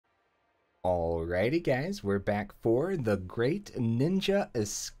Alrighty guys, we're back for the Great Ninja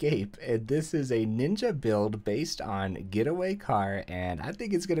Escape, and this is a ninja build based on Getaway Car, and I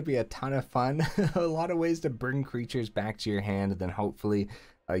think it's going to be a ton of fun. A lot of ways to bring creatures back to your hand, and then hopefully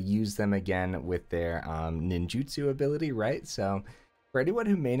use them again with their ninjutsu ability, right? So for anyone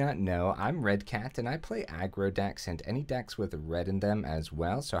who may not know, I'm Red Cat, and I play aggro decks and any decks with red in them as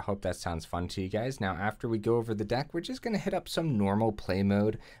well, so I hope that sounds fun to you guys. Now, after we go over the deck, we're just going to hit up some normal play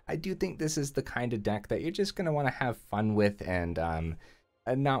mode. I do think this is the kind of deck that you're just going to want to have fun with and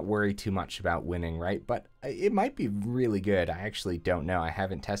not worry too much about winning, right? But it might be really good. I actually don't know. I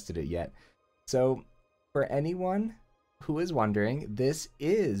haven't tested it yet. So for anyone who is wondering, this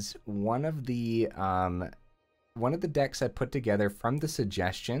is one of the decks I put together from the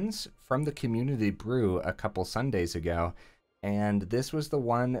suggestions from the community brew a couple Sundays ago, and this was the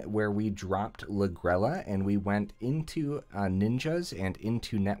one where we dropped Lagrella and we went into ninjas and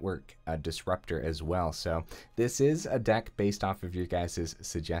into Network Disruptor as well. So this is a deck based off of your guys'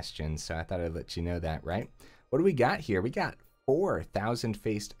 suggestions, so I thought I'd let you know that, right? What do we got here? We got 4,000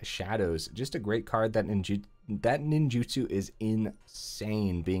 Faced Shadows, just a great card. That ninjutsu is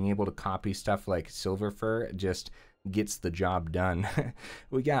insane. Being able to copy stuff like Silver Fur just gets the job done.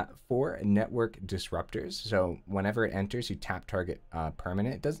 We got 4 Network Disruptors, so whenever it enters, you tap target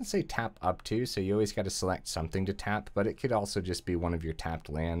permanent. It doesn't say tap up to, so you always got to select something to tap, but it could also just be one of your tapped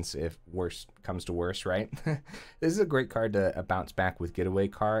lands if worse comes to worse, right? This is a great card to bounce back with Getaway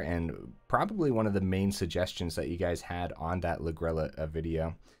Car, and probably one of the main suggestions that you guys had on that Lagrella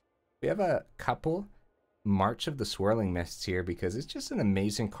video. We have a couple March of the Swirling Mists here because it's just an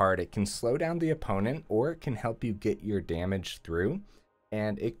amazing card. It can slow down the opponent, or it can help you get your damage through,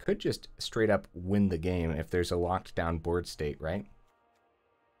 and it could just straight up win the game if there's a locked down board state, right?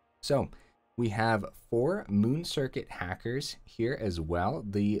 So we have 4 Moon Circuit Hackers here as well.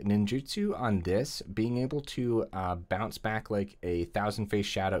 The ninjutsu on this being able to bounce back like a 1,000 Face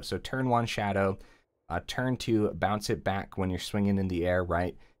Shadow. So turn 1 Shadow, turn 2 bounce it back when you're swinging in the air,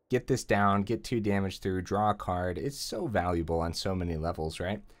 right? Get this down, get 2 damage through, draw a card. It's so valuable on so many levels,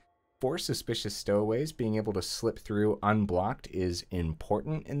 right? 4 Suspicious Stowaways, being able to slip through unblocked is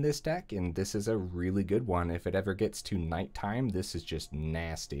important in this deck, and this is a really good one. If it ever gets to nighttime, this is just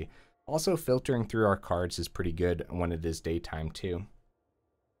nasty. Also, filtering through our cards is pretty good when it is daytime too.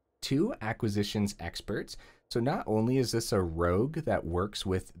 2 Acquisitions Experts. So not only is this a rogue that works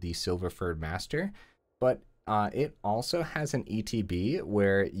with the Silver Furred Master, but it also has an ETB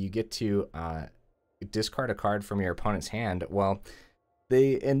where you get to discard a card from your opponent's hand. Well,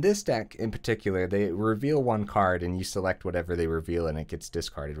 in this deck in particular, they reveal 1 card and you select whatever they reveal and it gets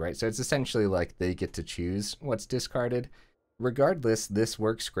discarded, right? So it's essentially like they get to choose what's discarded. Regardless, this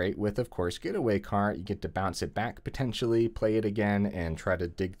works great with, of course, Getaway Car. You get to bounce it back, potentially play it again, and try to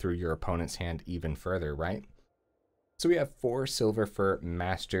dig through your opponent's hand even further, right? So we have 4 Silver Fur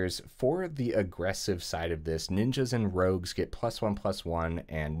Masters. For the aggressive side of this, ninjas and rogues get +1/+1,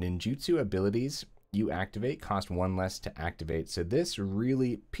 and ninjutsu abilities you activate cost 1 less to activate. So this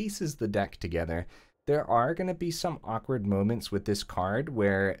really pieces the deck together. There are going to be some awkward moments with this card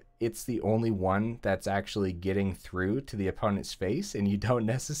where it's the only one that's actually getting through to the opponent's face, and you don't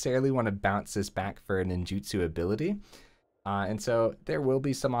necessarily want to bounce this back for a ninjutsu ability. And so there will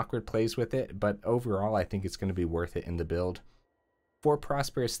be some awkward plays with it, but overall I think it's going to be worth it in the build. For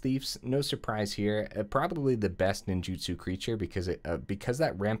Prosperous Thieves, no surprise here, probably the best ninjutsu creature because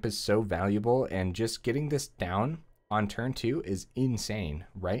that ramp is so valuable, and just getting this down on turn 2 is insane,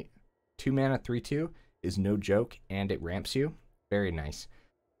 right? 2 mana 3/2 is no joke, and it ramps you. Very nice.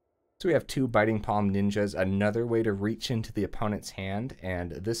 So we have 2 Biting Palm Ninjas, another way to reach into the opponent's hand,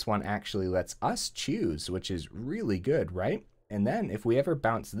 and this one actually lets us choose, which is really good, right? And then if we ever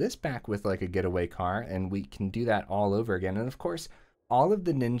bounce this back with like a Getaway Car, and we can do that all over again, and of course, all of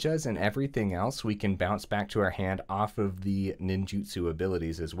the ninjas and everything else we can bounce back to our hand off of the ninjutsu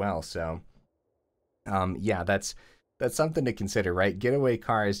abilities as well. So yeah, that's something to consider, right? Getaway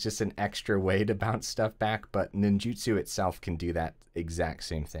Car is just an extra way to bounce stuff back, but ninjutsu itself can do that exact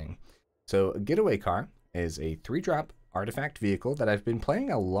same thing. So Getaway Car is a 3-drop artifact vehicle that I've been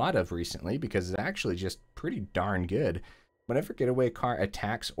playing a lot of recently because it's actually just pretty darn good. Whenever Getaway Car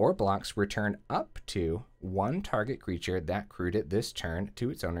attacks or blocks, return up to 1 target creature that crewed it this turn to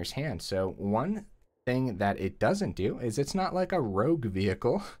its owner's hand. So one thing that it doesn't do is it's not like a rogue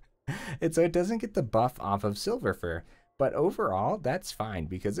vehicle. So it doesn't get the buff off of Silver Fur. But overall, that's fine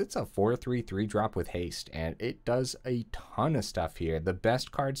because it's a 4/3 3-drop with haste, and it does a ton of stuff here. The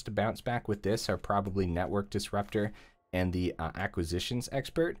best cards to bounce back with this are probably Network Disruptor and the Acquisitions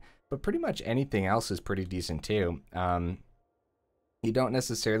Expert, but pretty much anything else is pretty decent too. You don't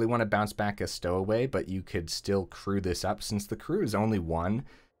necessarily want to bounce back a Stowaway, but you could still crew this up. Since the crew is only one,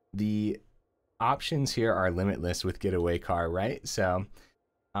 the options here are limitless with Getaway Car, right? So,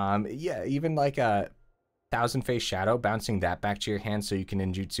 yeah, even like a Thousand Face Shadow, bouncing that back to your hand so you can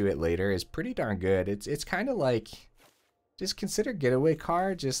ninjutsu it later is pretty darn good. It's kind of like, just consider Getaway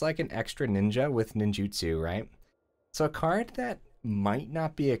Car just like an extra ninja with ninjutsu, right? So a card that might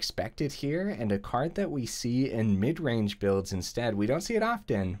not be expected here, and a card that we see in mid-range builds instead. We don't see it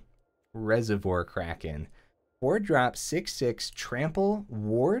often. Reservoir Kraken. 4-drop, 6/6, trample,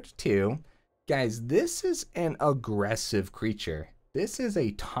 ward 2. Guys, this is an aggressive creature. This is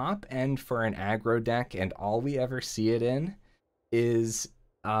a top end for an aggro deck, and all we ever see it in is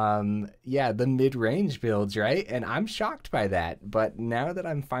yeah, the mid-range builds, right? And I'm shocked by that. But now that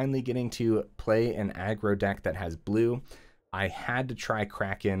I'm finally getting to play an aggro deck that has blue, I had to try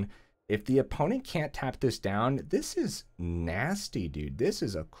Kraken. If the opponent can't tap this down, this is nasty, dude. This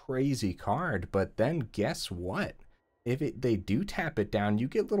is a crazy card. But then guess what? If they do tap it down, you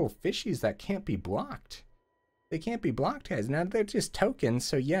get little fishies that can't be blocked. They can't be blocked, guys. Now they're just tokens,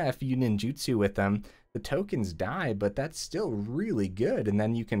 so yeah, if you ninjutsu with them, the tokens die, but that's still really good. And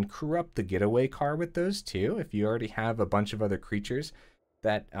then you can crew up the Getaway Car with those too, if you already have a bunch of other creatures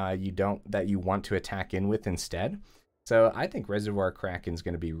that you want to attack in with instead. So I think Reservoir Kraken is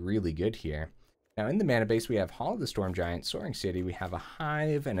going to be really good here. Now in the mana base, we have Hall of the Storm Giant, Soaring City, we have a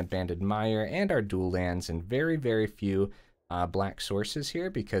Hive, an Abandoned Mire, and our dual lands, and very, very few black sources here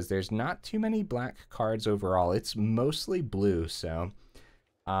because there's not too many black cards overall. It's mostly blue, so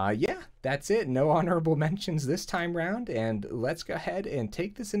yeah, that's it. No honorable mentions this time round, and let's go ahead and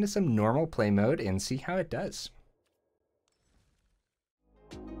take this into some normal play mode and see how it does.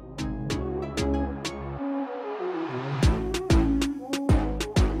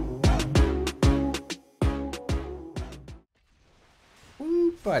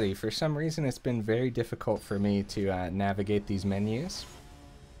 Ooh, buddy, for some reason it's been very difficult for me to navigate these menus.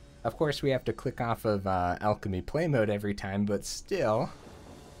 Of course, we have to click off of Alchemy play mode every time, but still.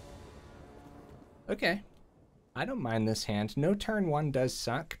 Okay, I don't mind this hand. No turn 1 does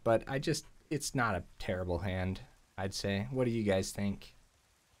suck, but it's not a terrible hand, I'd say. What do you guys think?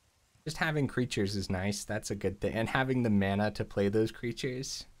 Just having creatures is nice. That's a good thing. And having the mana to play those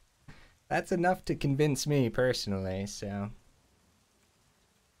creatures, that's enough to convince me personally, so.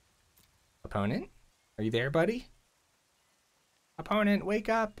 Opponent? Are you there, buddy? Opponent, wake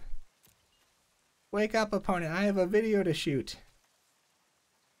up! Wake up, opponent. I have a video to shoot.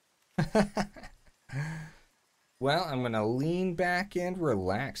 Well, I'm gonna lean back and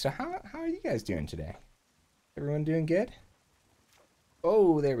relax. So how are you guys doing today? Everyone doing good?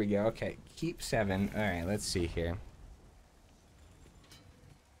 Oh, there we go. Okay, keep 7. All right, let's see here.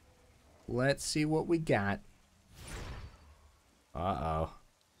 Let's see what we got. Uh-oh.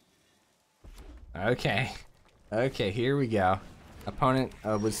 Okay. Okay, here we go. Opponent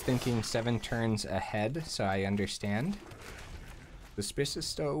was thinking 7 turns ahead, so I understand. Suspicious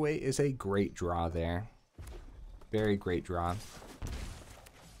Stowaway is a great draw there. Very great draw.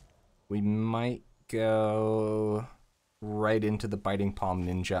 We might go right into the Biting Palm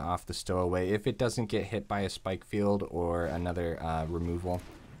Ninja off the Stowaway if it doesn't get hit by a Spike Field or another removal.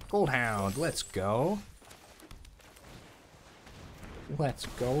 Goldhound, let's go. Let's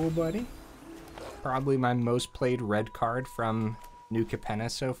go, buddy. Probably my most played red card from New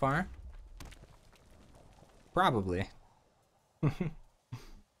Capenna so far. Probably.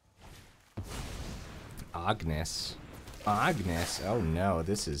 Agnes. Agnes. Oh no,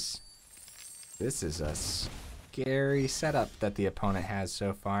 this is a scary setup that the opponent has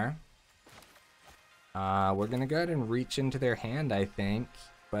so far. We're gonna go ahead and reach into their hand, I think.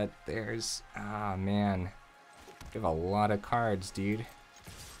 But there's, man. We have a lot of cards, dude.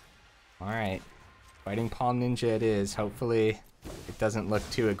 Alright. Biting Palm Ninja it is. Hopefully it doesn't look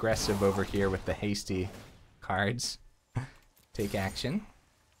too aggressive over here with the hasty cards. Take action.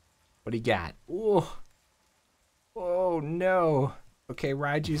 What do you got? Ooh. Oh no. Okay,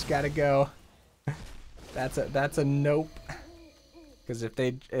 Raiju's gotta go. That's a nope. Because if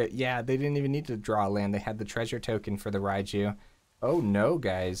they, yeah, they didn't even need to draw a land. They had the treasure token for the Raiju. Oh no,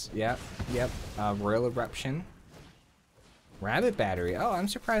 guys. Yep. Royal Eruption. Rabbit Battery. Oh, I'm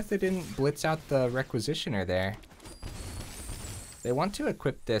surprised they didn't blitz out the Requisitioner there. They want to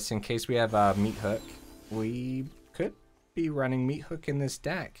equip this in case we have a Meat Hook. We could be running Meat Hook in this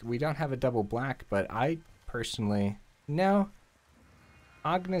deck. We don't have a double black, but I personally... No.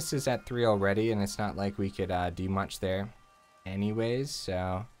 Agnes is at 3 already, and it's not like we could do much there anyways,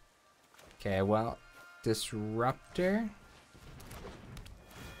 so... Okay, well, Disruptor.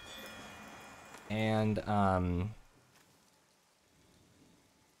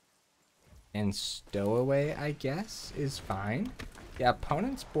 And Stowaway, I guess, is fine. Yeah,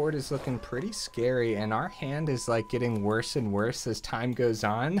 opponent's board is looking pretty scary, and our hand is like getting worse and worse as time goes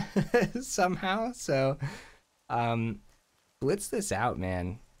on somehow. So, blitz this out,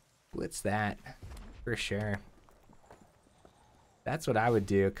 man. Blitz that for sure. That's what I would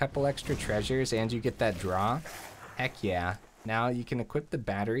do. A couple extra treasures and you get that draw. Heck yeah. Now you can equip the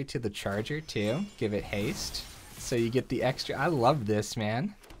battery to the charger too. Give it haste. So you get the extra. I love this,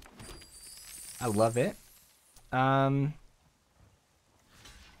 man. I love it. Let's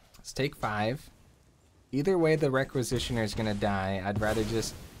take 5. Either way, the Requisitioner is going to die. I'd rather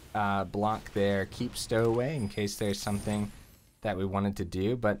just block there, keep Stowaway in case there's something that we wanted to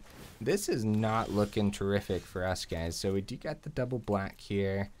do. But this is not looking terrific for us, guys. So we do got the double black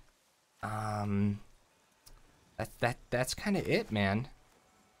here. That's kind of it, man.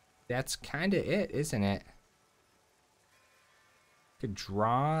 That's kind of it, isn't it? Could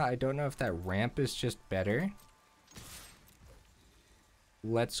draw. I don't know if that ramp is just better.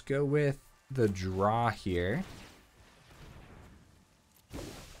 Let's go with the draw here.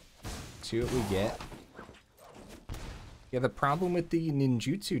 See what we get. Yeah, the problem with the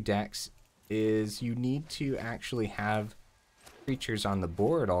ninjutsu decks is you need to actually have creatures on the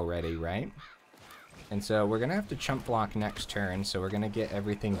board already, right? And so we're gonna have to chump block next turn, so we're gonna get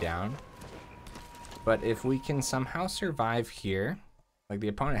everything down. But if we can somehow survive here, like the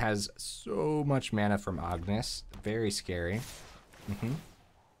opponent has so much mana from Agnes, very scary.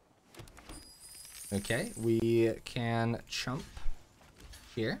 Okay, we can chump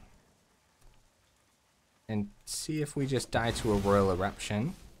here and see if we just die to a Royal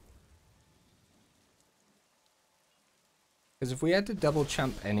Eruption. Because if we had to double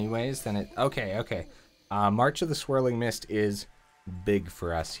chump anyways, then it... Okay. March of the Swirling Mist is big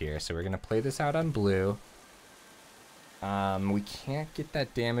for us here. So we're going to play this out on blue. We can't get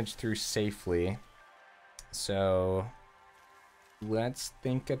that damage through safely. So let's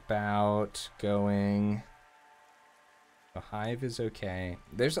think about going... So Hive is okay.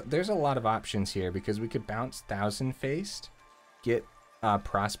 There's a lot of options here because we could bounce Thousand Faced, get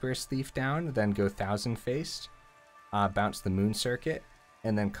Prosperous Thief down, then go Thousand Faced, bounce the Moon Circuit,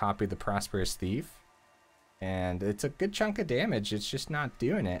 and then copy the Prosperous Thief. And it's a good chunk of damage. It's just not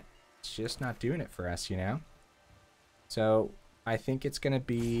doing it. It's just not doing it for us, you know? So I think it's going to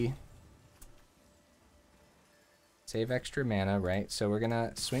be... Save extra mana, right? So we're going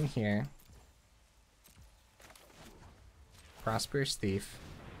to swing here. Prosperous Thief.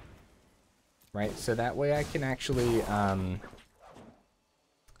 Right, so that way I can actually,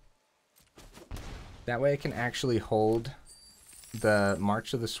 hold the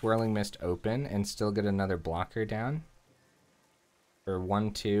March of the Swirling Mist open and still get another blocker down. Or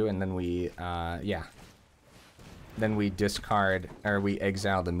 1-2, and then we, yeah. Then we discard, or we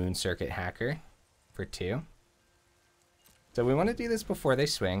exile the Moon Circuit Hacker for 2. So we want to do this before they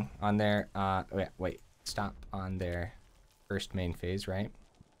swing on their, wait, stop on their first main phase, right?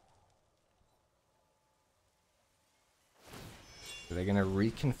 So they're going to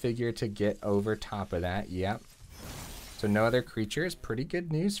reconfigure to get over top of that. Yep. So no other creatures. Pretty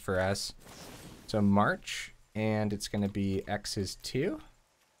good news for us. So March, and it's going to be X is 2.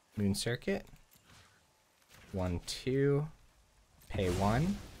 Moon Circuit. 1-2. Pay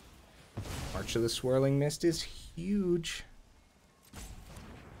 1. March of the Swirling Mist is huge.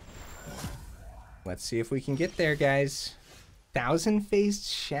 Let's see if we can get there, guys. Thousand-Faced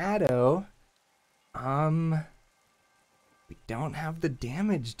Shadow. We don't have the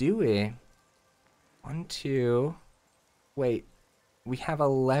damage, do we? 1, 2. Wait, we have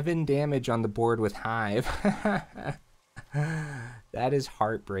 11 damage on the board with Hive. That is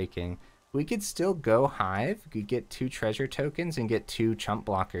heartbreaking. We could still go Hive. We could get 2 treasure tokens and get 2 chump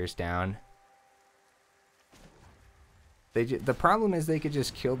blockers down. The problem is they could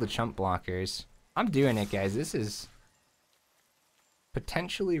just kill the chump blockers. I'm doing it, guys. This is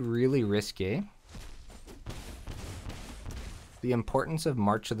potentially really risky. The importance of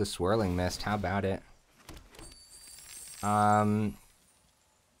March of the Swirling Mist. How about it?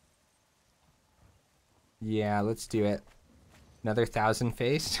 Yeah, let's do it. Another Thousand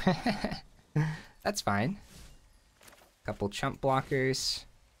Faced. That's fine. Couple chump blockers.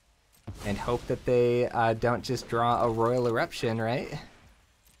 And hope that they don't just draw a Royal Eruption, right?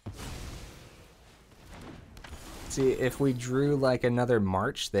 See, if we drew like another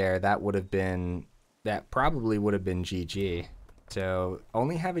March there, that probably would have been GG. So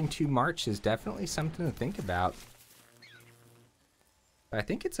only having 2 March is definitely something to think about. I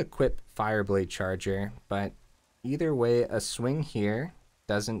think it's equip Fireblade Charger, but either way, a swing here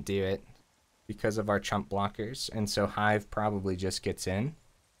doesn't do it because of our chump blockers, and so Hive probably just gets in.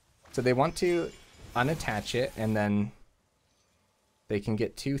 So they want to unattach it, and then they can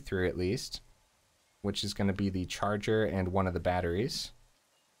get 2 through at least, which is going to be the charger and one of the batteries.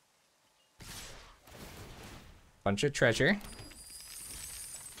 Bunch of treasure.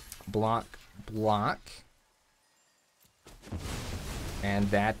 Block, block. And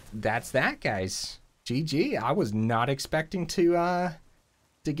that's that, guys. GG. I was not expecting to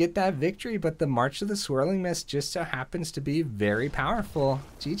get that victory, but the March of the Swirling Mist just so happens to be very powerful.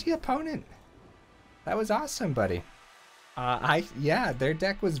 GG opponent. That was awesome, buddy. Yeah, their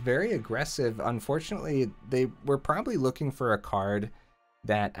deck was very aggressive. Unfortunately, they were probably looking for a card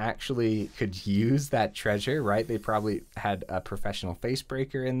that actually could use that treasure, right? They probably had a Professional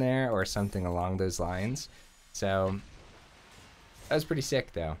Facebreaker in there or something along those lines. So that was pretty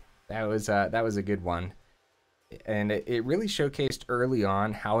sick, though. That was a good one. And it really showcased early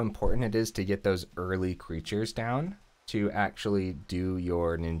on how important it is to get those early creatures down to actually do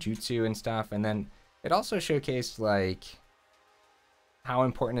your ninjutsu and stuff. And then it also showcased, like, how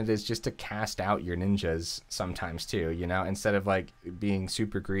important it is just to cast out your ninjas sometimes too, you know, instead of like being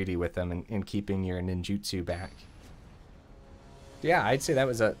super greedy with them and keeping your ninjutsu back. Yeah, I'd say that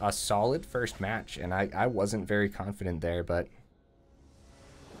was a solid first match, and I wasn't very confident there, but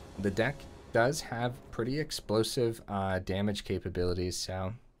the deck does have pretty explosive damage capabilities,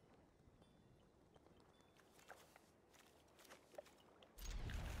 so.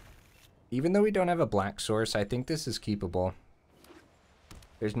 Even though we don't have a black source, I think this is keepable.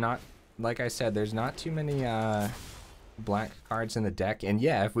 There's not, like I said, there's not too many black cards in the deck. And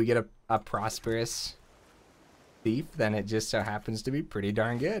yeah, if we get a Prosperous Thief, then it just so happens to be pretty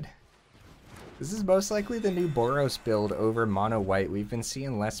darn good. This is most likely the new Boros build over mono white. We've been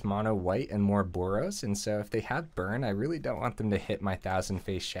seeing less mono white and more Boros. And so if they have burn, I really don't want them to hit my Thousand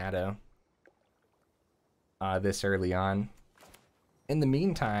Face Shadow this early on. In the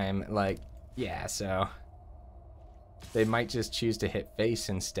meantime, like, yeah, so they might just choose to hit face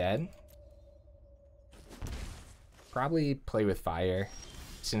instead. Probably play with fire.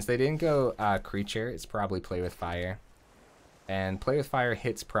 Since they didn't go creature, it's probably play with fire. And play with fire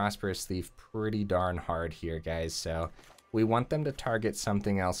hits Prosperous Thief pretty darn hard here, guys. So we want them to target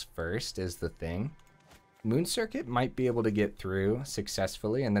something else first is the thing. Moon Circuit might be able to get through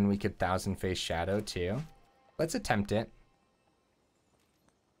successfully, and then we could Thousand Face Shadow too. Let's attempt it.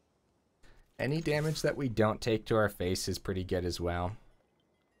 Any damage that we don't take to our face is pretty good as well.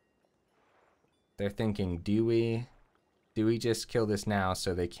 They're thinking, do we just kill this now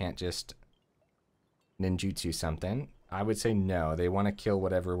so they can't just ninjutsu something? I would say no. They want to kill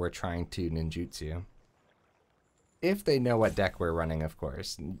whatever we're trying to ninjutsu. If they know what deck we're running, of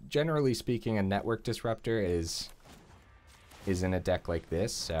course. Generally speaking, a Network Disruptor is in a deck like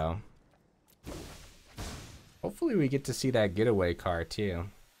this, so hopefully we get to see that Getaway Car too.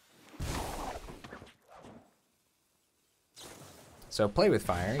 So play with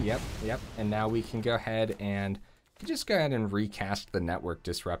fire, yep. And now we can go ahead and just go ahead and recast the Network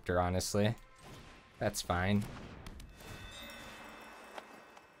Disruptor, honestly. That's fine.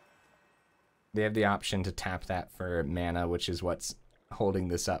 They have the option to tap that for mana, which is what's holding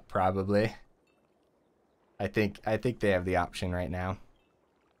this up probably. I think they have the option right now.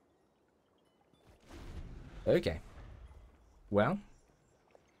 Okay. Well,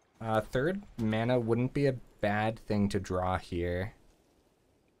 third mana wouldn't be a bad thing to draw here.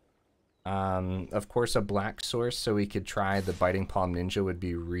 Of course, a black source, so we could try the Biting Palm Ninja would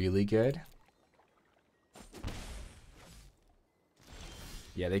be really good.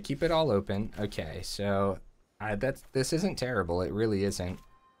 Yeah, they keep it all open. Okay, so this isn't terrible. It really isn't.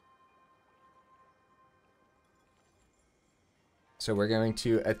 So we're going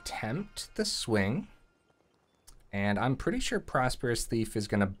to attempt the swing. And I'm pretty sure Prosperous Thief is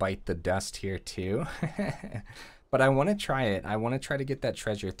going to bite the dust here too. But I want to try it. I want to try to get that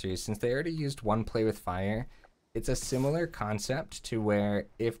treasure through. Since they already used one play with fire, it's a similar concept to where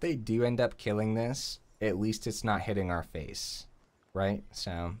if they do end up killing this, at least it's not hitting our face. Right?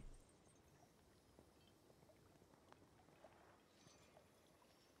 So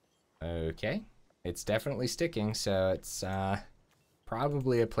okay. It's definitely sticking, so it's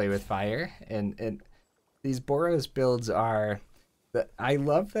probably a play with fire. And these Boros builds are... I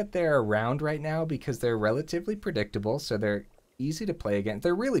love that they're around right now because they're relatively predictable, so they're easy to play against.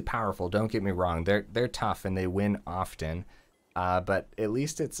 They're really powerful, don't get me wrong. They're tough and they win often. But at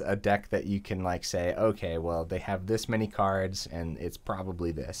least it's a deck that you can like say, okay, well, they have this many cards and it's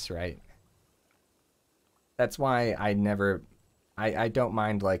probably this, right? That's why I don't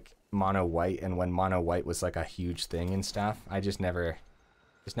mind like mono white, and when mono white was like a huge thing and stuff, I just never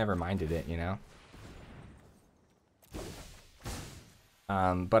minded it, you know?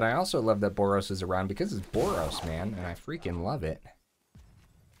 But I also love that Boros is around because it's Boros, man, and I freaking love it.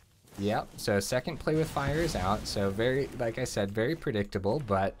 Yep, so second play with fire is out, so very, like I said, very predictable,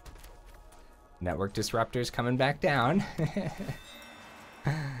 but Network Disruptor's coming back down.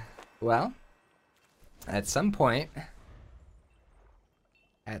 Well, at some point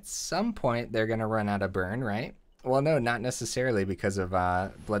they're gonna run out of burn, right? Well, no, not necessarily because of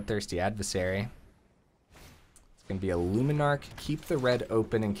Bloodthirsty Adversary. It's gonna be a Luminarch. Keep the red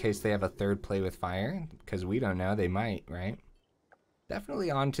open in case they have a third play with fire, because we don't know, they might, right?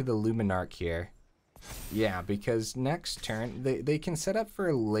 Definitely on to the Luminarch here. Yeah, because next turn, they can set up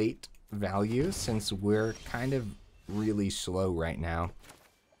for late value since we're kind of really slow right now,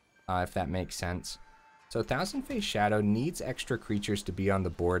 if that makes sense. So Thousand Face Shadow needs extra creatures to be on the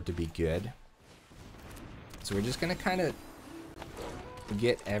board to be good. So we're just going to kind of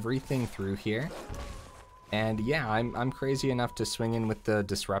get everything through here. And yeah, I'm crazy enough to swing in with the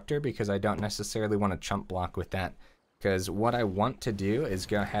Disruptor because I don't necessarily want to chump block with that. Because what I want to do is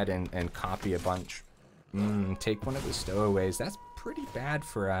go ahead and copy a bunch. Take one of the Stowaways. That's pretty bad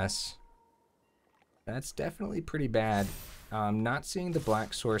for us. That's definitely pretty bad. Not seeing the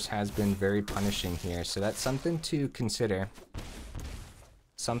black source has been very punishing here, so that's something to consider.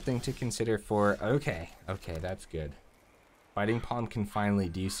 Something to consider for... Okay, that's good. Biting Palm can finally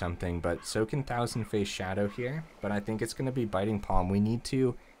do something, but so can Thousand Face Shadow here. But I think it's going to be Biting Palm. We need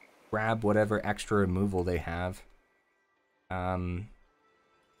to grab whatever extra removal they have.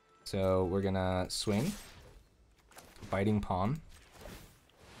 So we're going to swing. Biting Palm.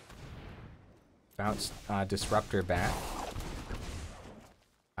 Bounce Disruptor back.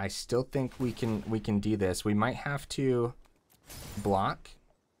 I still think we can do this. We might have to block.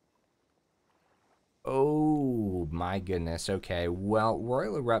 Oh my goodness. Okay. Well,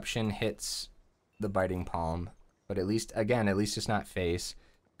 Royal Eruption hits the Biting Palm, but at least it's not face.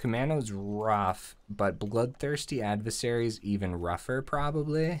 Commando's rough, but Bloodthirsty Adversary's even rougher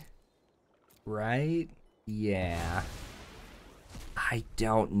probably. Right? Yeah. I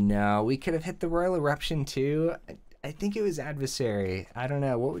don't know. We could have hit the Royal Eruption too. I think it was Adversary. I don't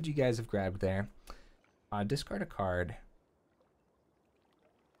know. What would you guys have grabbed there? Discard a card.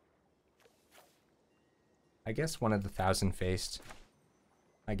 I guess one of the Thousand Faced.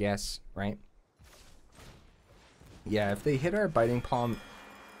 I guess, right? Yeah, if they hit our Biting Palm...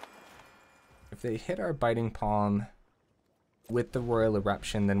 If they hit our Biting Palm with the Royal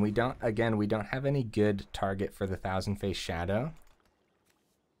Eruption, then we don't have any good target for the Thousand Face Shadow.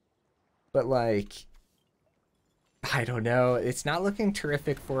 But like, I don't know. It's not looking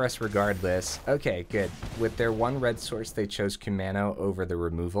terrific for us regardless. Okay, good. With their one red source, they chose Kumano over the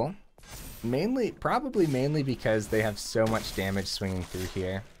removal. Probably mainly because they have so much damage swinging through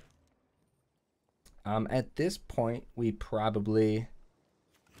here. At this point, we probably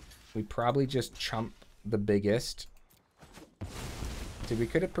just chump the biggest. So we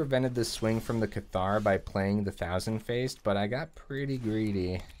could have prevented the swing from the Cathar by playing the Thousand Faced, but I got pretty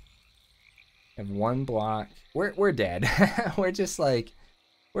greedy. Have one block. We're dead. We're just like,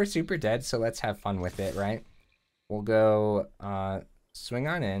 we're super dead, so let's have fun with it, right? We'll go swing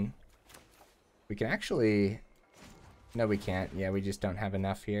on in. We can actually... No, we can't. Yeah, we just don't have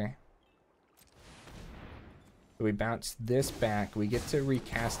enough here. So we bounce this back. We get to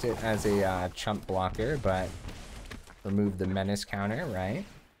recast it as a chump blocker, but remove the menace counter, right?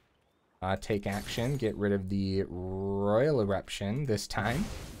 Take action. Get rid of the Royal Eruption this time.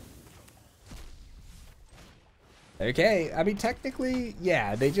 Okay, I mean, technically,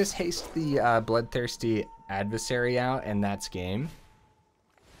 yeah, they just haste the Bloodthirsty Adversary out, and that's game.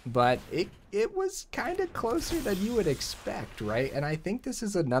 But it was kind of closer than you would expect, right? And I think this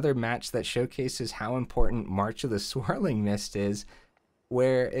is another match that showcases how important March of the Swirling Mist is,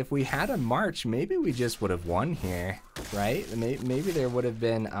 where if we had a March, maybe we just would have won here, right? Maybe there would have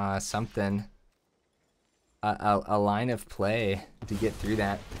been something, a line of play to get through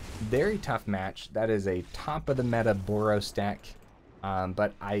that. Very tough match. That is a top of the meta Boros deck,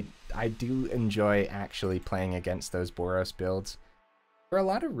 but I do enjoy actually playing against those Boros builds for a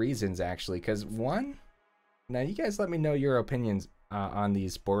lot of reasons, actually. Because one, now you guys let me know your opinions on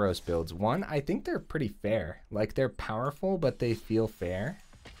these Boros builds. One, I think they're pretty fair. Like, they're powerful, but they feel fair.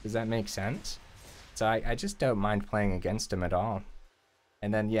 Does that make sense? So I just don't mind playing against them at all.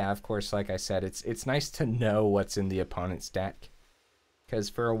 And then, yeah, of course, like I said, it's nice to know what's in the opponent's deck. Because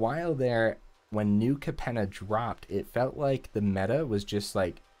for a while there, when new Capenna dropped, it felt like the meta was just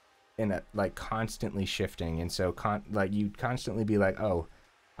like constantly shifting, and so like you'd constantly be like, oh,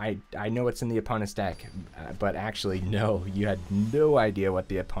 I know what's in the opponent's deck, but actually no, you had no idea what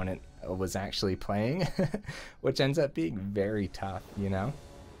the opponent was actually playing, which ends up being very tough, you know?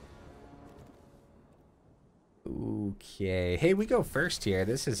 Okay. Hey, we go first here.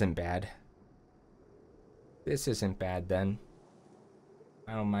 This isn't bad. This isn't bad then.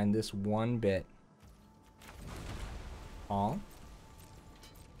 I don't mind this one bit. All.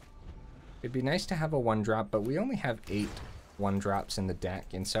 It'd be nice to have a 1-drop, but we only have 8 1-drops in the deck,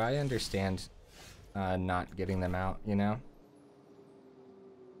 and so I understand not getting them out, you know?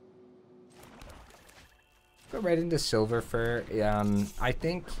 Go right into Silver Fur. I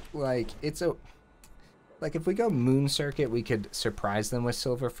think, like, it's a... Like, if we go Moon Circuit, we could surprise them with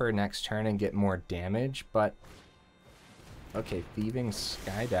Silver Fur next turn and get more damage, but... Okay, Thieving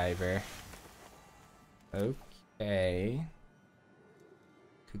Skydiver. Okay.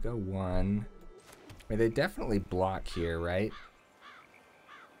 Could go 1. I mean, they definitely block here, right?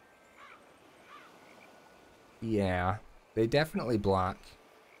 Yeah, they definitely block.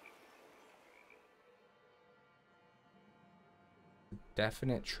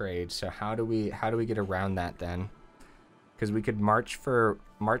 Definite trade. So how do we get around that then? Because we could march for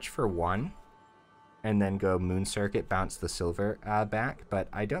 1 and then go Moon Circuit, bounce the silver back, but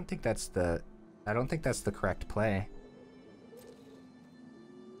I don't think that's the correct play.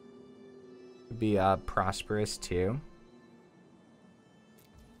 Could be Prosperous too.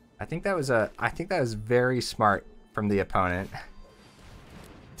 I think that was very smart from the opponent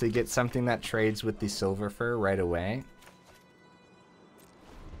to get something that trades with the Silver Fur right away.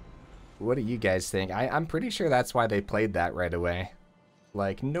 What do you guys think? I'm pretty sure that's why they played that right away.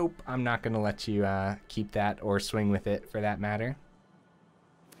 Like, nope, I'm not going to let you keep that or swing with it for that matter.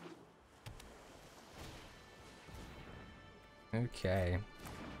 Okay.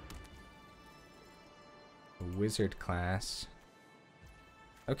 Wizard class.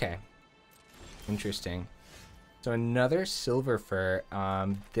 Okay. Interesting. So another Silver Fur.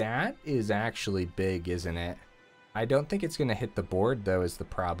 That is actually big, isn't it? I don't think it's going to hit the board, though, is the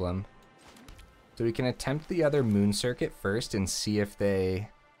problem. So we can attempt the other Moon Circuit first and see if they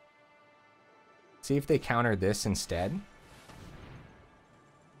counter this instead.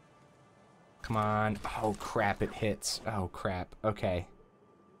 Come on. Oh, crap, it hits. Oh, crap. Okay.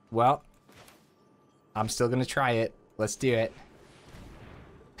 Well, I'm still going to try it. Let's do it.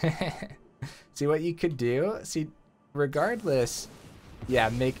 See what you could do? See, regardless, yeah,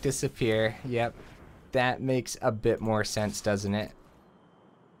 make disappear. Yep. That makes a bit more sense, doesn't it?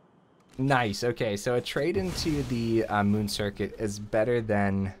 Nice. Okay, so a trade into the Moon Circuit is better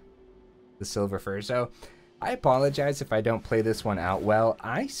than the Silver Fur. So I apologize if I don't play this one out well.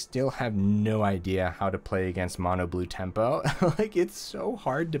 I still have no idea how to play against Mono Blue Tempo. Like, it's so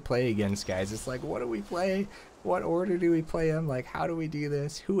hard to play against, guys. It's like, what do we play? What order do we play them? Like, how do we do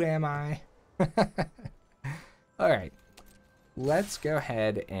this? Who am I? All right. Let's go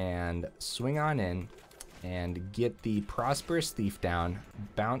ahead and swing on in and get the Prosperous Thief down,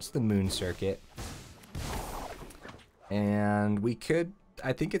 bounce the Moon Circuit, and we could,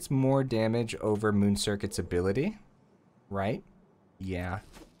 I think it's more damage over Moon Circuit's ability, right? Yeah,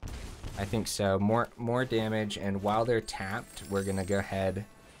 I think so. More damage, and while they're tapped, we're gonna go ahead,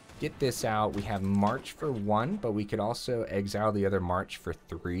 get this out. We have March for 1, but we could also exile the other March for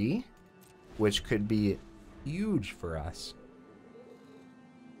 3, which could be huge for us.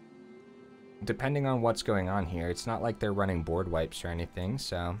 Depending on what's going on here, it's not like they're running board wipes or anything,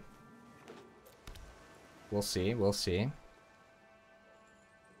 so we'll see, we'll see.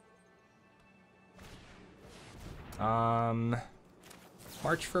 March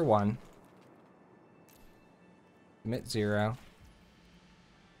for 1. Commit 0.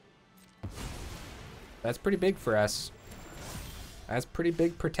 That's pretty big for us. That's pretty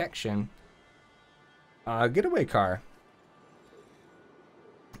big protection. Getaway Car.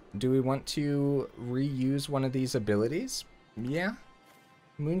 Do we want to reuse one of these abilities? Yeah.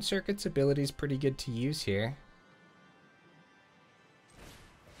 Moon Circuit's ability is pretty good to use here.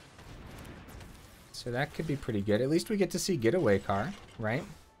 So that could be pretty good. At least we get to see Getaway Car, right?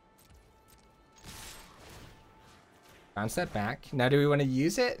 Bounce that back. Now, do we want to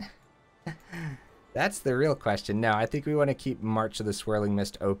use it? That's the real question. No, I think we want to keep March of the Swirling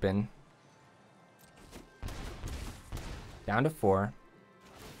Mist open. Down to 4.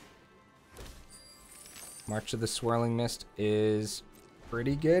 March of the Swirling Mist is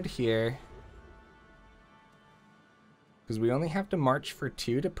pretty good here, because we only have to march for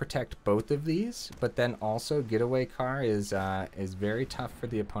 2 to protect both of these, but then also Getaway Car is very tough for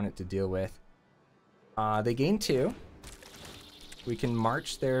the opponent to deal with. They gain 2. We can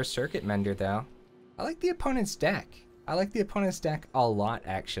march their Circuit Mender, though. I like the opponent's deck. I like the opponent's deck a lot,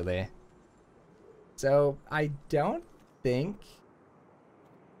 actually. So I don't think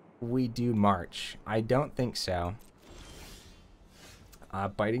we do March? I don't think so.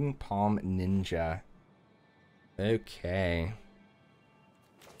 Biting Palm Ninja. Okay.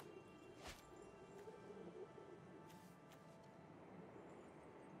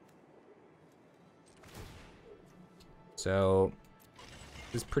 So,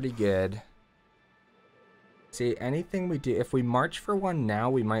 this is pretty good. See, anything we do, if we march for one now,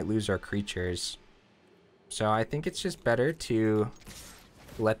 we might lose our creatures. So I think it's just better to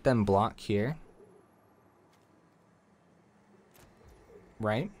let them block here.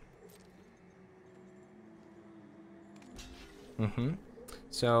 Right?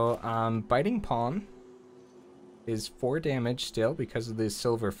 So, Biting Palm is 4 damage still because of the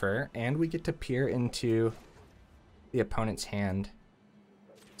Silver Fur, and we get to peer into the opponent's hand.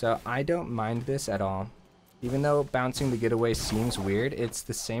 So I don't mind this at all. Even though bouncing the Getaway seems weird, it's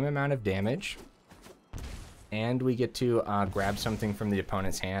the same amount of damage. And we get to grab something from the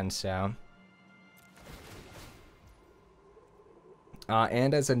opponent's hand, so...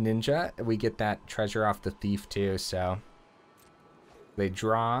 and as a ninja, we get that treasure off the thief too, so... They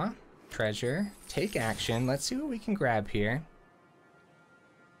draw, treasure, take action. Let's see what we can grab here.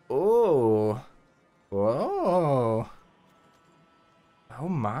 Oh! Whoa! Oh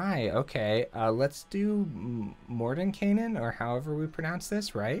my, okay. Let's do Mordenkainen, or however we pronounce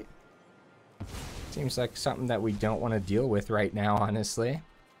this, right? Seems like something that we don't want to deal with right now, honestly.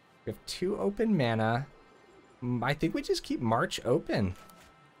 We have 2 open mana. I think we just keep March open,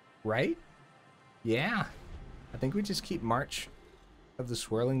 right? Yeah. I think we just keep March of the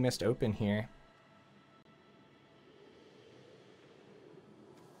Swirling Mist open here.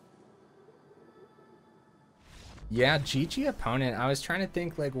 Yeah, GG opponent. I was trying to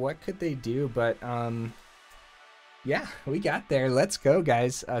think, like, what could they do, but, yeah, we got there. Let's go,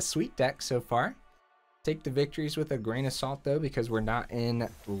 guys. Sweet deck so far. Take the victories with a grain of salt, though, because we're not in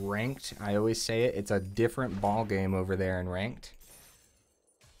ranked. I always say it. It's a different ball game over there in ranked.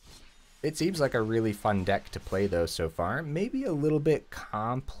 It seems like a really fun deck to play, though, so far. Maybe a little bit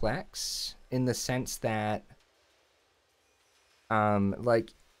complex in the sense that,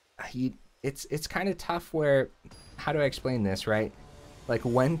 like, it's kind of tough where, how do I explain this, right? Like,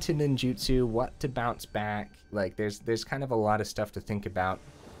 when to ninjutsu, what to bounce back. Like, there's kind of a lot of stuff to think about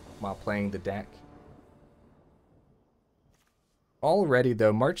while playing the deck. Already,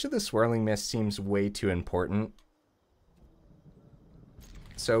 though, March of the Swirling Mist seems way too important.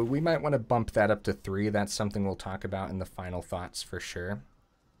 So we might want to bump that up to 3. That's something we'll talk about in the final thoughts for sure.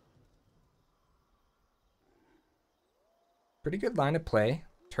 Pretty good line of play.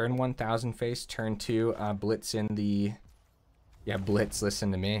 Turn 1000 face, turn 2, blitz in the... Yeah, blitz,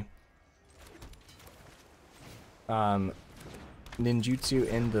 listen to me. Ninjutsu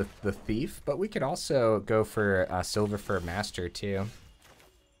in the thief, but we could also go for Silver Fur Master too.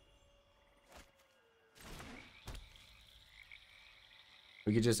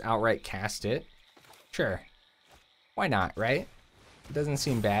 We could just outright cast it. Sure. Why not, right? It doesn't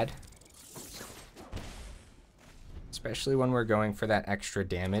seem bad. Especially when we're going for that extra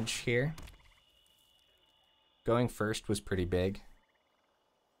damage here. Going first was pretty big.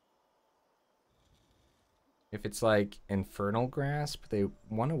 If it's like Infernal Grasp, they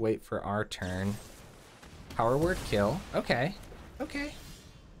want to wait for our turn. Power Word Kill. Okay. Okay.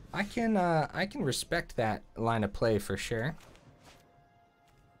 I can respect that line of play for sure.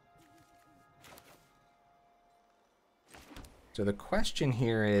 So the question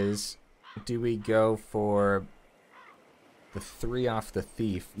here is, do we go for the 3 off the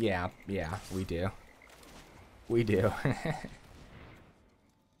thief? Yeah, we do. We do.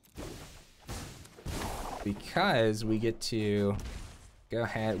 Because we get to go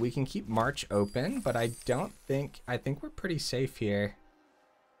ahead. We can keep March open, but I think we're pretty safe here.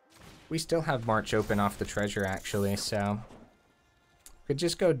 We still have March open off the treasure, actually, so could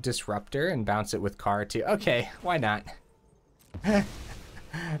just go Disruptor and bounce it with Car too. Okay, why not?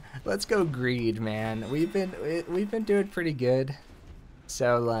 Let's go Greed, man. We've been doing pretty good.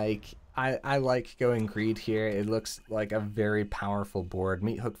 So like I like going Greed here. It looks like a very powerful board.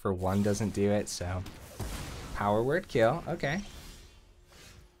 Meat Hook for 1 doesn't do it, so Power Word Kill. Okay.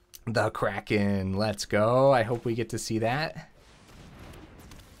 The Kraken. Let's go. I hope we get to see that.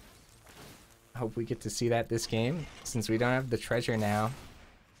 I hope we get to see that this game, since we don't have the treasure now.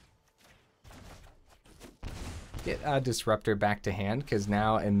 Get a Disruptor back to hand, because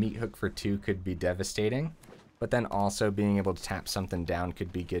now a Meat Hook for 2 could be devastating. But then also being able to tap something down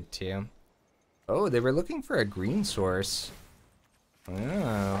could be good too. Oh, they were looking for a green source.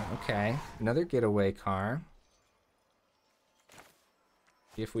 Oh, okay. Another Getaway Car.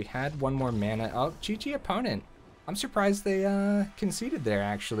 If we had one more mana... Oh, GG opponent. I'm surprised they conceded there,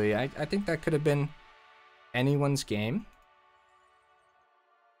 actually. I think that could have been anyone's game.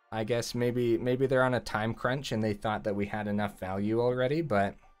 I guess maybe they're on a time crunch and they thought that we had enough value already,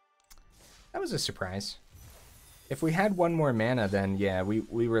 but that was a surprise. If we had one more mana, then yeah,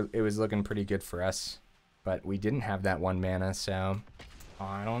 it was looking pretty good for us. But we didn't have that one mana, so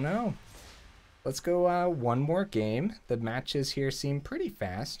I don't know. Let's go one more game. The matches here seem pretty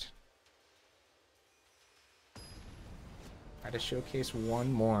fast. Try to showcase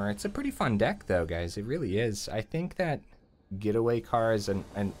one more. It's a pretty fun deck though, guys. It really is. I think that Getaway Car is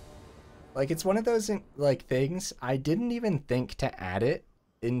like, it's one of those like things I didn't even think to add it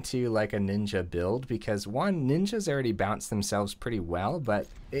into like a ninja build, because one, ninjas already bounce themselves pretty well, but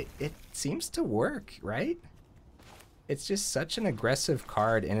it seems to work, right? It's just such an aggressive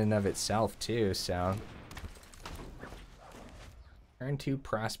card in and of itself too. So turn 2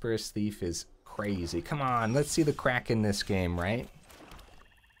 Prosperous Thief is crazy. Come on, let's see the crack in this game, right?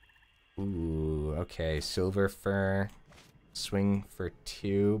 Ooh, okay, Silver Fur, swing for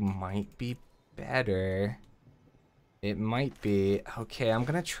 2 might be better. It might be. Okay, I'm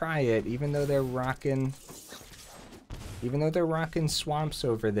gonna try it, even though they're rocking swamps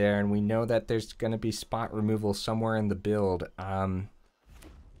over there, and we know that there's gonna be spot removal somewhere in the build.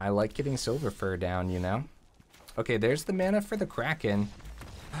 I like getting Silver Fur down, you know? Okay, there's the mana for the Kraken.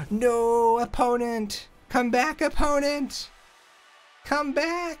 No, opponent! Come back, opponent! Come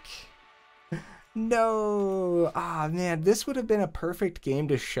back! No! Ah, man, this would have been a perfect game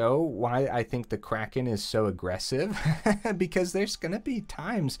to show why I think the Kraken is so aggressive. Because there's gonna be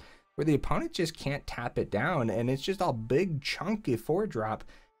times where the opponent just can't tap it down, and it's just a big chunky 4-drop.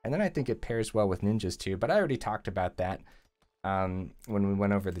 And then I think it pairs well with ninjas too, but I already talked about that when we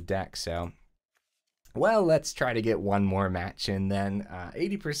went over the deck, so. Well, let's try to get one more match in then.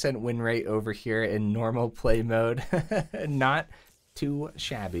 80% win rate over here in normal play mode. Not too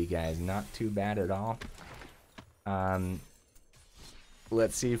shabby, guys. Not too bad at all.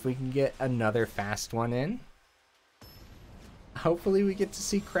 Let's see if we can get another fast one in. Hopefully we get to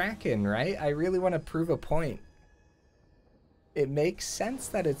see Kraken, right? I really want to prove a point. It makes sense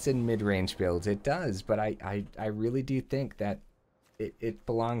that it's in mid-range builds. It does, but I really do think that it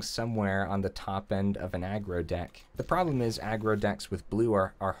belongs somewhere on the top end of an aggro deck. The problem is aggro decks with blue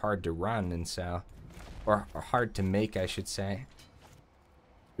are hard to run, and so, or hard to make, I should say.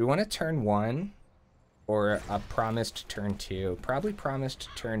 We want to turn 1 or a promised turn 2. Probably promised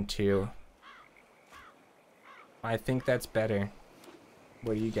turn 2. I think that's better.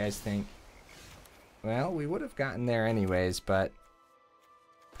 What do you guys think? Well, we would have gotten there anyways, but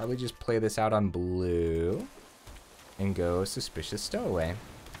probably just play this out on blue and go Suspicious Stowaway.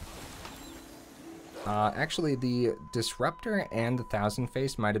 Actually, the Disruptor and the Thousand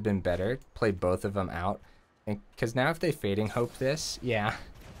Face might have been better. Play both of them out. Because now if they Fading Hope this, yeah,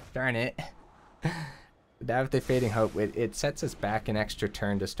 darn it. Now if they Fading Hope, it sets us back an extra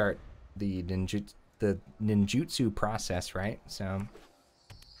turn to start the ninjutsu process, right? So,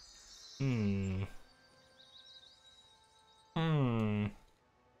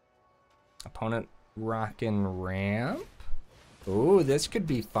 opponent rockin' ramp. Ooh, this could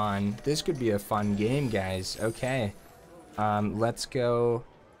be fun. This could be a fun game, guys. Okay, let's go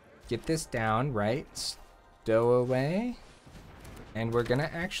get this down, right? Stowaway, and we're gonna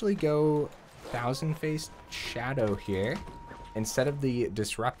actually go Thousand Face Shadow here instead of the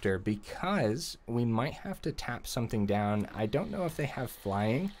Disruptor, because we might have to tap something down. I don't know if they have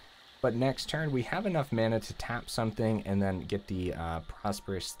flying, but next turn we have enough mana to tap something and then get the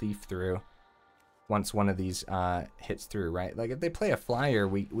Prosperous Thief through once one of these hits through, right? Like if they play a flyer,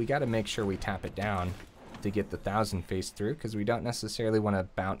 we got to make sure we tap it down to get the Thousand Face through, because we don't necessarily want to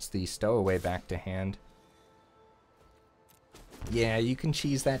bounce the Stowaway back to hand. Yeah, you can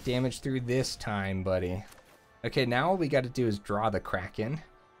cheese that damage through this time, buddy. Okay, now all we got to do is draw the Kraken.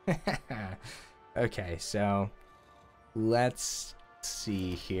 Okay, so let's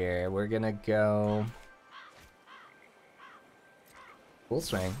see here. We're gonna go full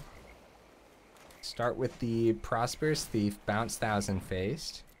swing. Start with the Prosperous Thief, bounce Thousand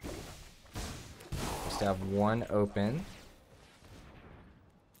Faced. Just have one open.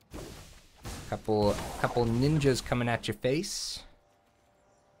 Couple ninjas coming at your face.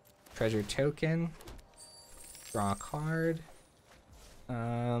 Treasure token. Draw a card.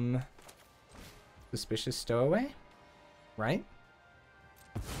 Suspicious Stowaway, right?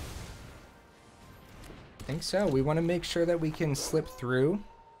 I think so. We want to make sure that we can slip through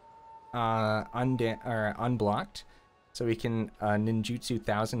unblocked, so we can ninjutsu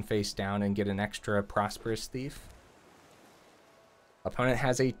Thousand Face down and get an extra Prosperous Thief. Opponent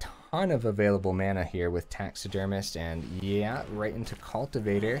has a ton of available mana here with Taxidermist, and yeah, right into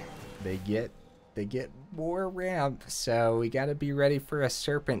Cultivator. They get more ramp, so we got to be ready for a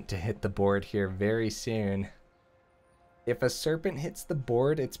Serpent to hit the board here very soon. If a Serpent hits the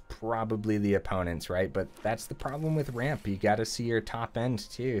board, it's probably the opponent's, right? But that's the problem with ramp. You got to see your top end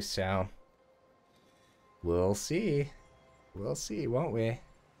too, so we'll see. We'll see, won't we?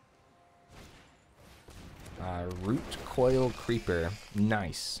 Root Coil Creeper.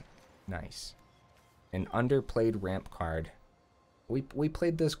 Nice. Nice. An underplayed ramp card. We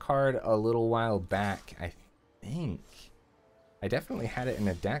played this card a little while back, I think. I definitely had it in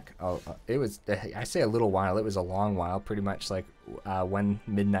a deck. Oh, it was, I say a little while, it was a long while, pretty much like when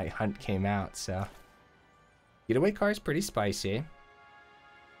Midnight Hunt came out, so. Getaway Car is pretty spicy.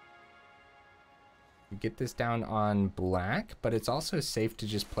 We get this down on black, but it's also safe to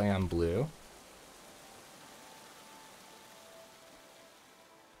just play on blue.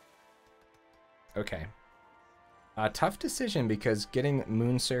 Okay. Tough decision because getting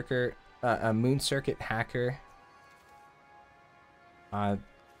Moon Circuit Hacker.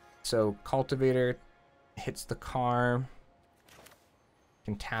 So Cultivator hits the car.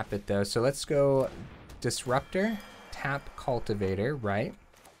 Can tap it though. So let's go Disruptor, tap Cultivator, right?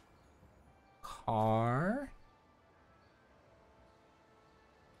 Car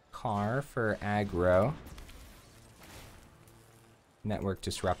for aggro. Network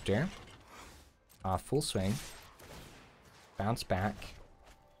Disruptor. Full swing. Bounce back.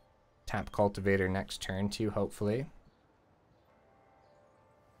 Tap Cultivator next turn too, hopefully.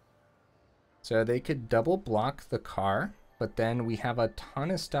 So they could double block the car, but then we have a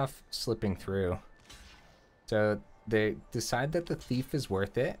ton of stuff slipping through. So they decide that the Thief is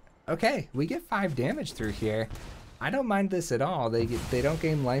worth it. Okay, we get 5 damage through here. I don't mind this at all. They don't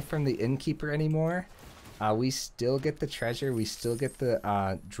gain life from the Innkeeper anymore. We still get the treasure. We still get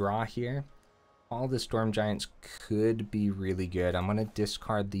the draw here. All the Storm Giants could be really good. I'm going to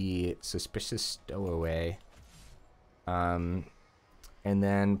discard the Suspicious Stowaway. And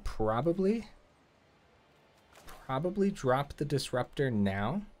then probably drop the Disruptor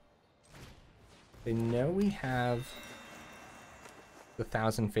now. They know we have the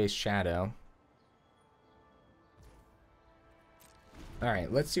Thousand Face Shadow.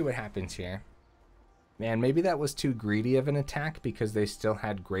 Alright, let's see what happens here. Man, maybe that was too greedy of an attack because they still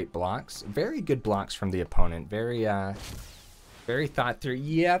had great blocks. Very good blocks from the opponent. Very thought through.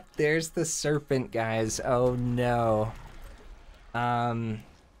 Yep, there's the Serpent, guys. Oh no.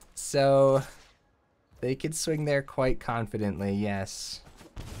 So they could swing there quite confidently, yes.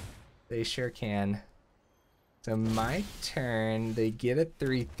 They sure can. So my turn, they get a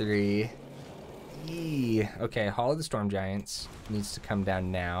 3/3. Eee. Okay, Hall of the Storm Giants needs to come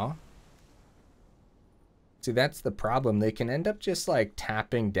down now. See, that's the problem. They can end up just like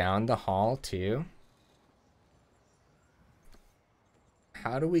tapping down the Hall too.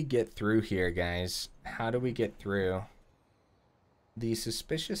 How do we get through here, guys? How do we get through? The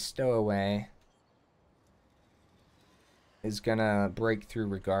Suspicious Stowaway is gonna break through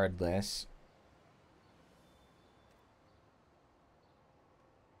regardless.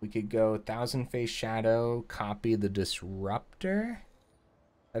 We could go Thousand Face Shadow, copy the Disruptor.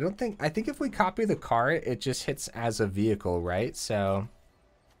 I think if we copy the car, it just hits as a vehicle, right? So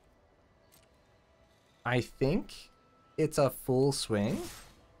I think it's a full swing.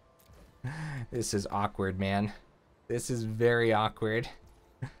 This is awkward, man. This is very awkward.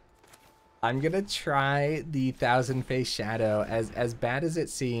 I'm gonna try the Thousand Face Shadow, as bad as it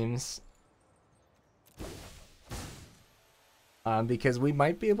seems. Because we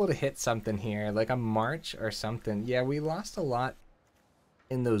might be able to hit something here, like a March or something. Yeah, we lost a lot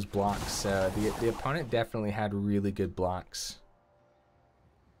in those blocks, so the opponent definitely had really good blocks.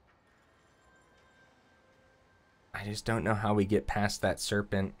 I just don't know how we get past that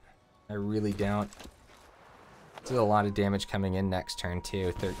Serpent. I really don't. This is a lot of damage coming in next turn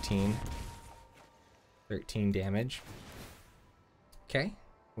too. 13 damage. Okay,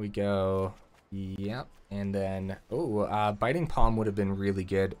 we go, yep, and then Biting Palm would have been really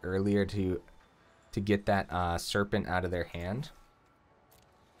good earlier to get that Serpent out of their hand.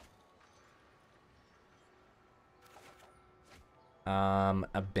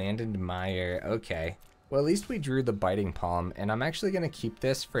 Abandoned Mire. Okay. Well, at least we drew the Biting Palm, and I'm actually going to keep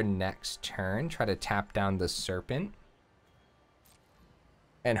this for next turn. Try to tap down the Serpent.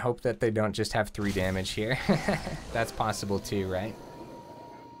 And hope that they don't just have 3 damage here. That's possible too, right?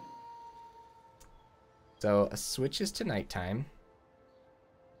 So, switches to nighttime.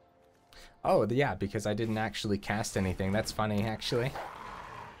 Oh, yeah, because I didn't actually cast anything. That's funny, actually.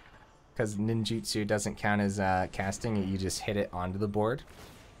 Because ninjutsu doesn't count as casting, you just hit it onto the board.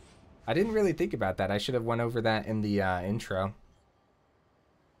 I didn't really think about that. I should have went over that in the intro.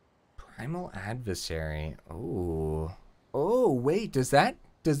 Primal Adversary. Oh. Oh, wait, does that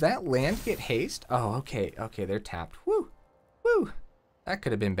land get haste? Oh, okay. Okay, they're tapped. Woo. Woo. That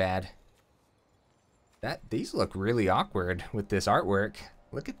could have been bad. These look really awkward with this artwork.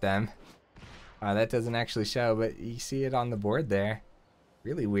 Look at them. That doesn't actually show, but you see it on the board there.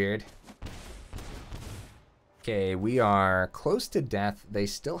 Really weird. Okay, we are close to death. They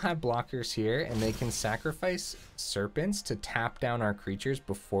still have blockers here, and they can sacrifice serpents to tap down our creatures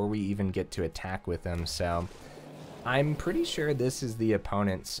before we even get to attack with them. So I'm pretty sure this is the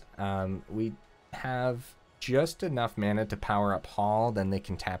opponent's. We have just enough mana to power up Hall, then they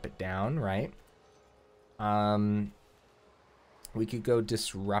can tap it down, right? We could go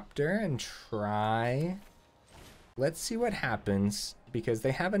Disruptor and try. Let's see what happens, because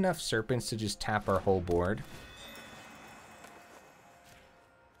they have enough serpents to just tap our whole board.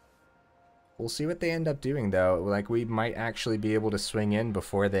 We'll see what they end up doing, though. Like, we might actually be able to swing in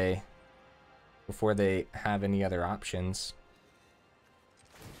before they have any other options.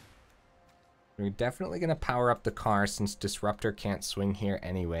 We're definitely going to power up the car since Disruptor can't swing here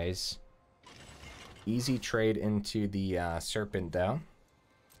anyways. Easy trade into the Serpent, though.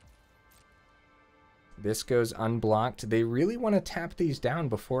 This goes unblocked. They really want to tap these down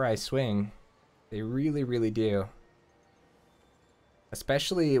before I swing. They really, really do.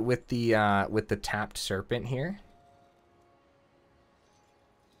 Especially with the tapped Serpent here.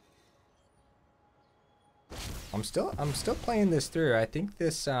 I'm still playing this through. I think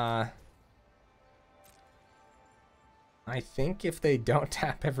this I think if they don't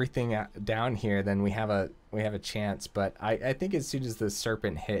tap everything down here, then we have a chance. But I think as soon as the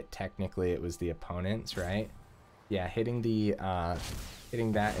Serpent hit, technically it was the opponent's, right? Yeah, hitting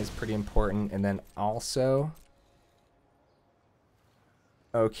that is pretty important. And then also,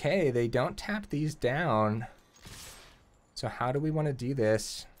 okay, they don't tap these down. So how do we want to do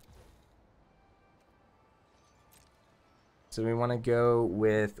this? So we want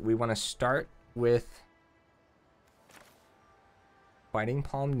to start with Fighting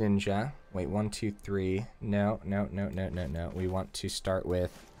Palm Ninja. Wait, 1, 2, 3. No. We want to start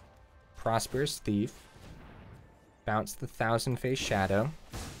with Prosperous Thief. Bounce the Thousand Face Shadow.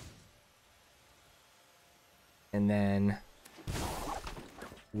 And then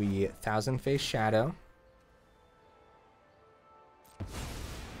we Thousand Face Shadow.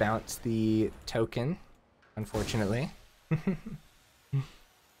 Bounce the token, unfortunately.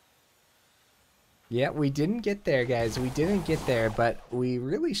 Yeah, we didn't get there, guys. We didn't get there, but we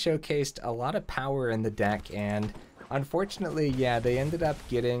really showcased a lot of power in the deck, and unfortunately, yeah, they ended up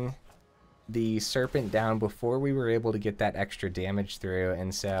getting the Serpent down before we were able to get that extra damage through,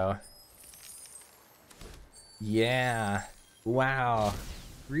 and so yeah, wow,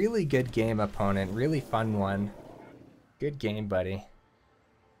 really good game, opponent. Really fun one. Good game, buddy.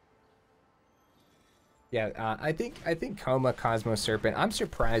 Yeah, I think Coma Cosmo Serpent. I'm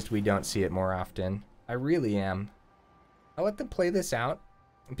surprised we don't see it more often. I really am. I'll let them play this out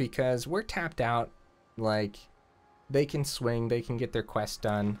because we're tapped out. Like, they can swing, they can get their quest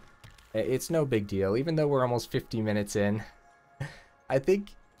done. It's no big deal, even though we're almost 50 minutes in. I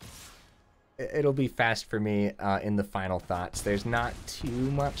think it'll be fast for me in the final thoughts. There's not too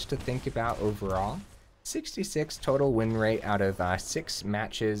much to think about overall. 66 total win rate out of 6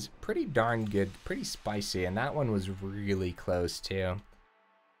 matches. Pretty darn good, pretty spicy, and that one was really close too.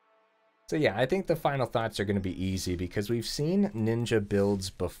 So yeah, I think the final thoughts are going to be easy because we've seen ninja builds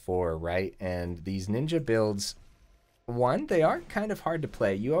before, right? And these ninja builds, one, they are kind of hard to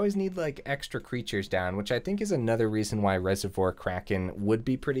play. You always need like extra creatures down, which I think is another reason why Reservoir Kraken would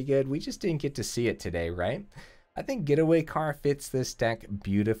be pretty good. We just didn't get to see it today, right? I think Getaway Car fits this deck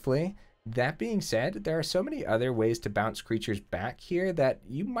beautifully. That being said, there are so many other ways to bounce creatures back here that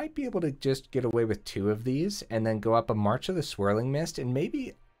you might be able to just get away with 2 of these and then go up a March of the Swirling Mist and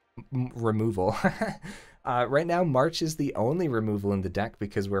maybe removal. Right now, March is the only removal in the deck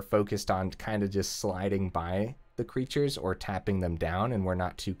because we're focused on kind of just sliding by the creatures or tapping them down, and we're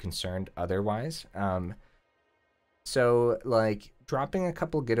not too concerned otherwise. So, like, dropping a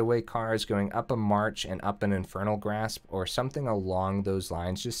couple Getaway Cars, going up a March and up an Infernal Grasp, or something along those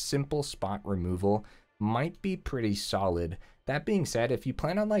lines, just simple spot removal, might be pretty solid. That being said, if you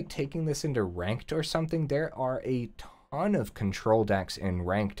plan on, like, taking this into Ranked or something, there are a ton of control decks in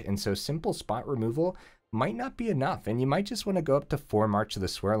Ranked, and so simple spot removal might not be enough, and you might just want to go up to 4 March of the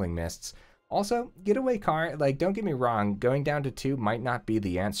Swirling Mists. Also, Getaway Car, like, don't get me wrong, going down to 2 might not be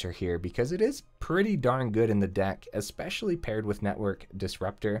the answer here because it is pretty darn good in the deck, especially paired with Network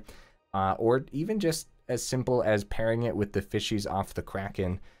Disruptor, or even just as simple as pairing it with the fishies off the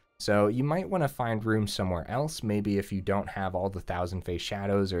Kraken. So you might want to find room somewhere else, maybe if you don't have all the Thousand Face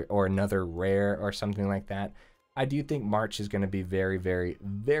Shadows or another rare or something like that. I do think March is going to be very, very,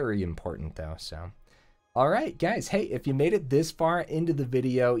 very important though, so. All right, guys, hey, if you made it this far into the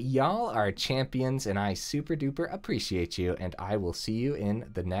video, y'all are champions, and I super duper appreciate you, and I will see you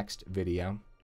in the next video.